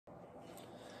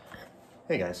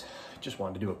Hey guys, just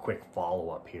wanted to do a quick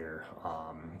follow-up here.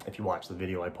 If you watched the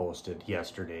video I posted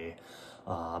yesterday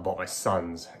about my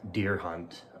son's deer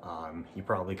hunt, you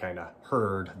probably kind of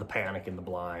heard the panic in the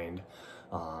blind.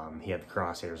 He had the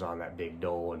crosshairs on that big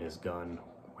doe and his gun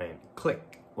went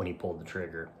click when he pulled the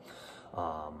trigger.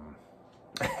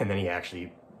 And then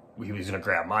he was gonna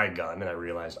grab my gun, and I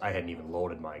realized I hadn't even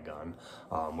loaded my gun.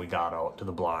 We got out to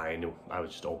the blind. I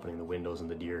was just opening the windows and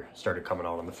the deer started coming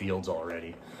out on the fields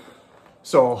already.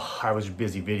 So I was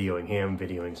busy videoing him,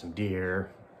 videoing some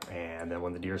deer, and then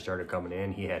when the deer started coming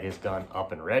in, he had his gun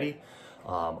up and ready.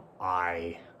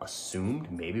 I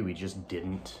assumed maybe we just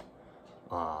didn't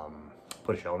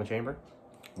put a shell in the chamber,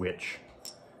 which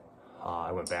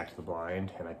I went back to the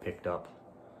blind and I picked up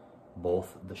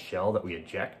both the shell that we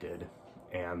ejected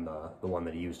and the one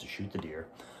that he used to shoot the deer.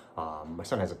 My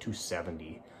son has a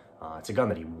 270. It's a gun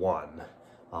that he won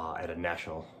at a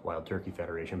National Wild Turkey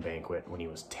Federation banquet when he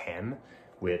was 10,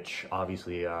 which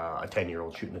obviously a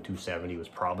 10-year-old shooting a 270 was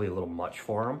probably a little much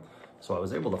for him. So I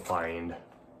was able to find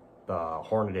the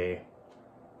Hornady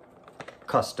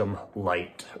custom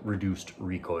light reduced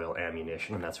recoil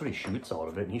ammunition, and that's what he shoots out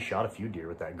of it. And he shot a few deer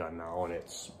with that gun now, and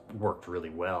it's worked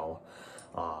really well.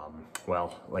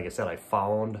 Well, like I said, I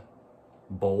found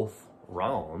both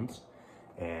rounds,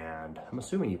 and I'm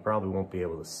assuming you probably won't be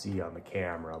able to see on the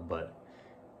camera, but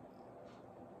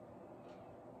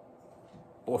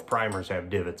both primers have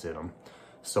divots in them.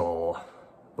 So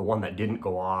the one that didn't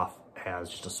go off has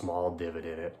just a small divot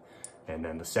in it, and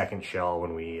then the second shell,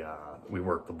 when we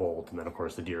worked the bolt, and then of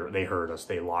course the deer, they heard us,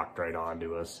 they locked right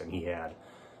onto us, and he had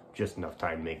just enough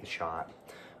time to make the shot.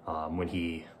 When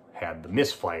he had the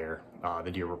misfire,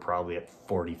 the deer were probably at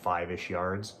 45-ish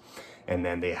yards, and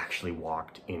then they actually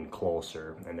walked in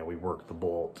closer, and then we worked the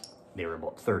bolt. They were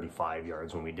about 35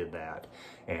 yards when we did that,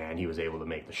 and he was able to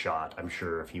make the shot. I'm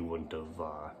sure if he wouldn't have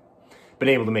been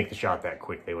able to make the shot that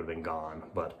quick, they would have been gone.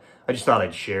 But I just thought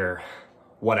I'd share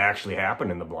what actually happened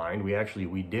in the blind.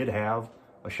 We did have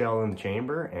a shell in the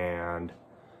chamber, and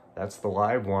that's the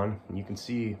live one. And you can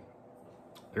see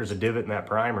there's a divot in that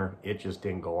primer. It just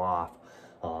didn't go off.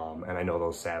 And I know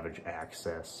those Savage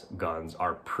Access guns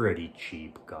are pretty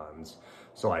cheap guns,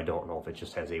 so I don't know if it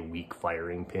just has a weak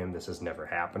firing pin. This has never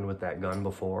happened with that gun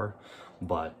before,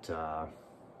 but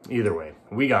either way,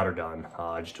 we got her done.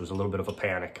 Just was a little bit of a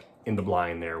panic in the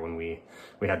blind there when we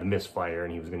had the misfire,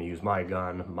 and he was going to use my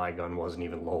gun. My gun wasn't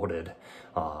even loaded,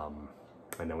 and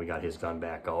then we got his gun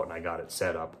back out, and I got it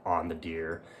set up on the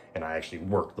deer, and I actually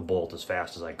worked the bolt as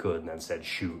fast as I could, and then said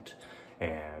shoot,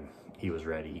 and he was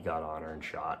ready. He got on her and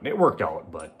shot, and it worked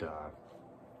out, but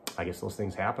I guess those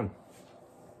things happen.